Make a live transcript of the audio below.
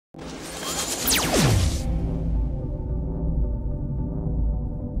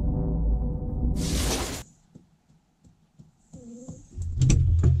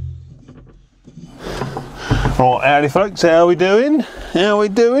Right, howdy folks, how are we doing? How are we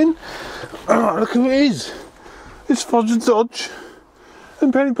doing? Oh, look who it is. It's Fudge and Dodge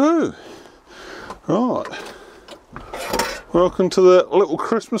and Penny Pooh. Right. Welcome to the little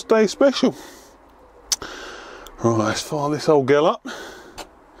Christmas Day special. Right, let's fire this old girl up.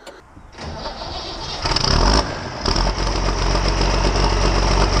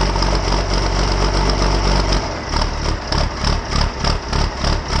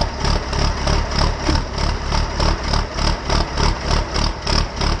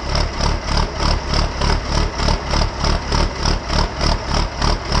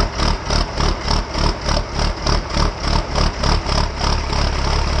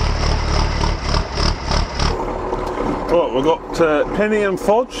 Right, we've got Penny and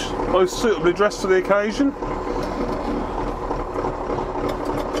Fudge, both suitably dressed for the occasion.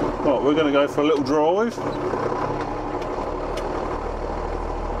 Right, we're going to go for a little drive.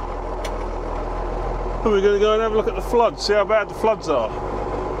 And we're going to go and have a look at the floods, see how bad the floods are.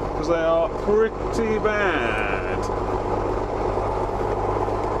 Because they are pretty bad.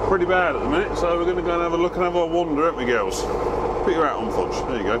 Pretty bad at the minute, so we're going to go and have a look and have a wander, aren't we, girls? Put your hat on, Fudge,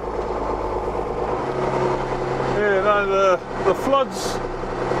 there you go. Yeah, no, the floods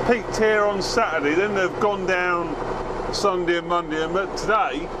peaked here on Saturday, then they've gone down Sunday and Monday, and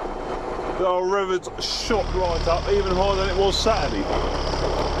today our river's shot right up, even higher than it was Saturday.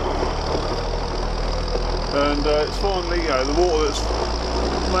 And it's finally, you know, the water that's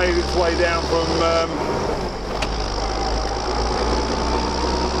made its way down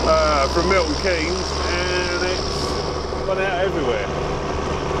from Milton Keynes, and it's gone out everywhere.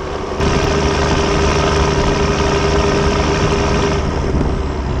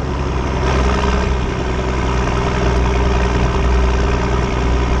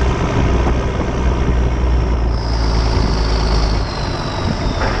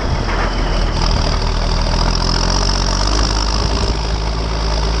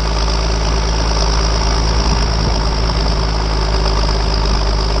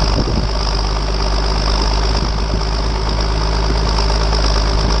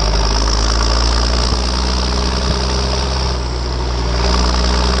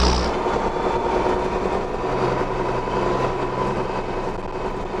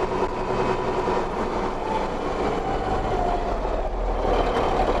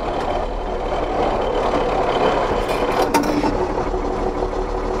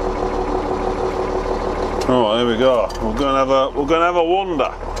 Right, there we go. We're going to have a wander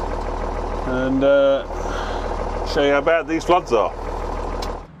and show you how bad these floods are.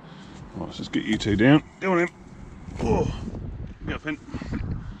 Right, let's just get you two down. Go on in. Oh, get up in.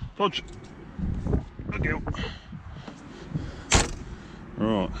 Fudge. Look out.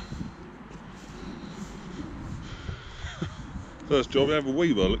 Right. First job, we have a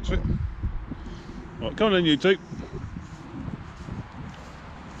wee by the looks of it. Right, come on in, you two.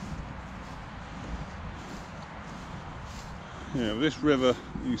 Yeah, this river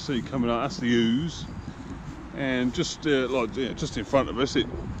you see coming out, that's the Ouse, and just just in front of us, the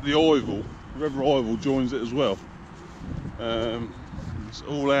Ivel, the River Ivel joins it as well. It's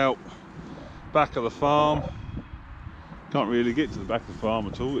all out back of the farm. Can't really get to the back of the farm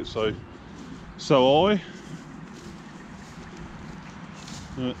at all. It's so high.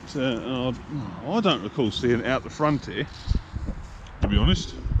 But I don't recall seeing it out the front here, to be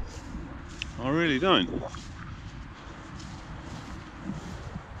honest. I really don't.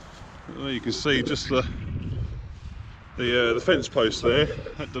 There you can see just the fence post there.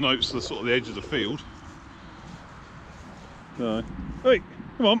 That denotes the sort of the edge of the field. So, hey,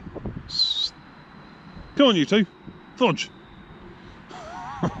 come on, come on, you two, Fudge,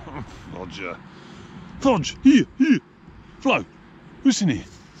 Fudge, Fudge, here, Flo, who's in here?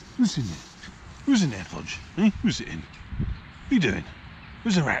 Who's in there? Who's in there, Fudge? Eh? Who's it in? What are you doing?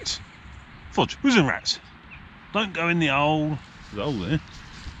 Where's the rats? Fudge, where's the rats? Don't go in the hole. There's a hole there.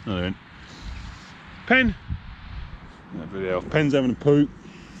 No, there ain't. Pen. No video. Pen's having a poo.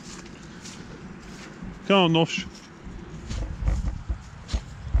 Come on, Nosh.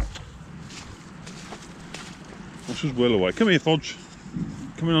 Nosh is well away. Come here, Fudge.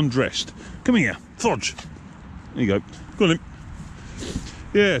 Come in undressed. Come here, Fudge. There you go. Go on in.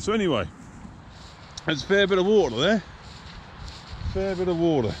 Yeah, so anyway, there's a fair bit of water there. Fair bit of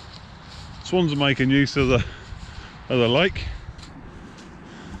water. Swans are making use of the lake.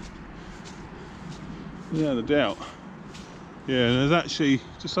 Yeah, no doubt. Yeah, and there's actually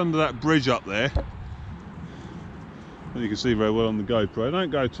just under that bridge up there, and you can see very well on the GoPro. Don't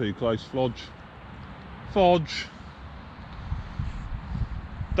go too close, Fudge. Fudge.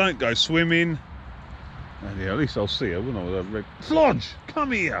 Don't go swimming. And yeah, at least I'll see her, wouldn't I? With a red Fudge,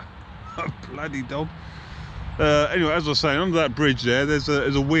 come here. Oh, bloody dog. Anyway, as I was saying, under that bridge there's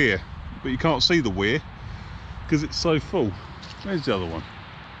a weir, but you can't see the weir because it's so full. Where's the other one?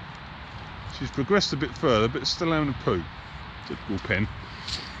 She's progressed a bit further, but it's still having a poo. Typical pen.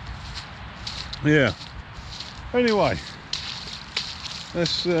 Yeah. Anyway,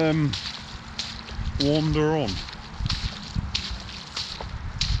 let's wander on.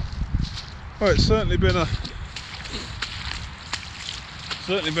 Well, it's certainly been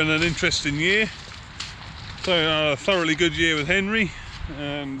an interesting year. So a thoroughly good year with Henry,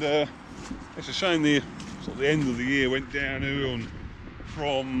 and it's a shame the sort of the end of the year went downhill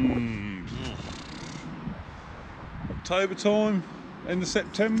from October time, end of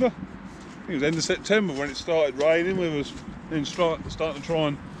September. I think it was end of September when it started raining. We was then starting to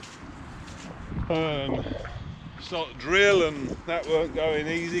try and start to drill, and that weren't going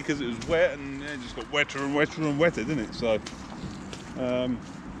easy because it was wet, and it just got wetter and wetter and wetter, didn't it? So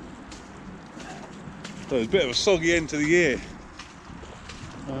so it was a bit of a soggy end to the year.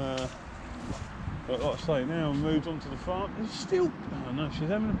 But like I say, now I've moved on to the farm. It's still, oh no, she's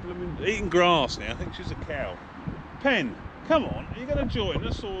having a blooming, eating grass now. I think she's a cow. Pen, come on, are you going to join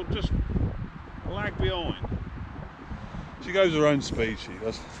us or just lag behind? She goes her own speed, she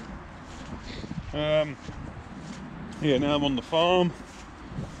does. Yeah, now I'm on the farm.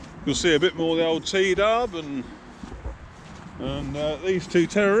 You'll see a bit more of the old T-dub and these two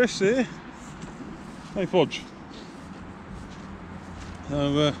terrorists here. Hey, Fudge.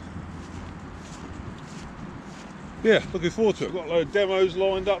 So, yeah, looking forward to it. I've got a load of demos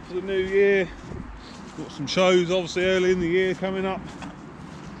lined up for the new year. Got some shows obviously early in the year coming up.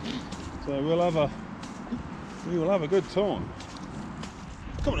 So we will have a good time.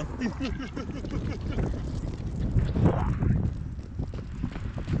 Come on.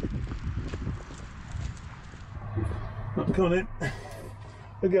 Come on in.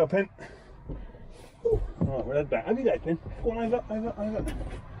 Look at Pen. Alright, we'll head back. Have you got Pen? Go on, over.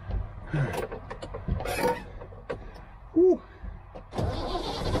 Woo.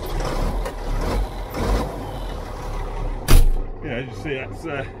 Yeah, as you see, that's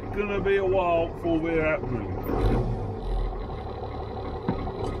gonna be a while before we're out drilling.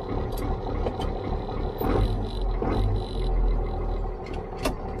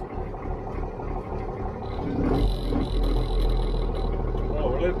 Oh,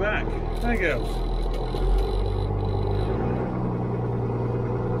 we'll head back. Hey, girls.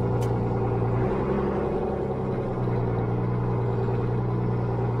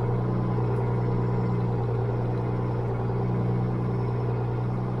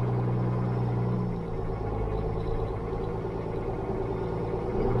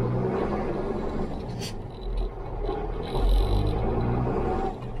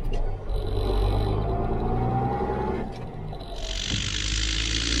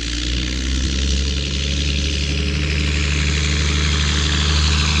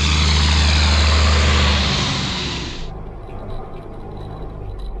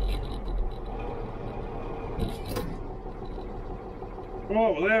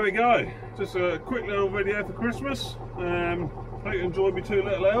 Right, well there we go. Just a quick little video for Christmas. Hope you enjoyed my two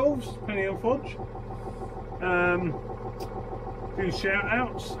little elves, Penny and Fudge. A few shout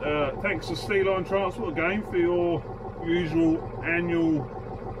outs. Thanks to Steeline Transport again for your usual annual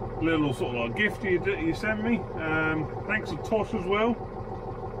little sort of like gift you send me. Thanks to Tosh as well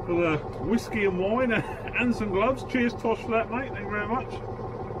for the whiskey and wine and some gloves. Cheers Tosh for that, mate. Thank you very much.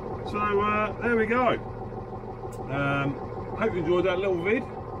 So there we go. Hope you enjoyed that little vid,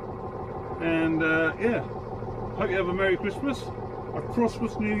 and yeah, hope you have a Merry Christmas, a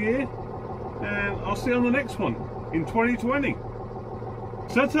prosperous New Year, and I'll see you on the next one in 2020.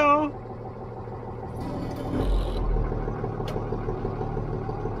 Ta-ta!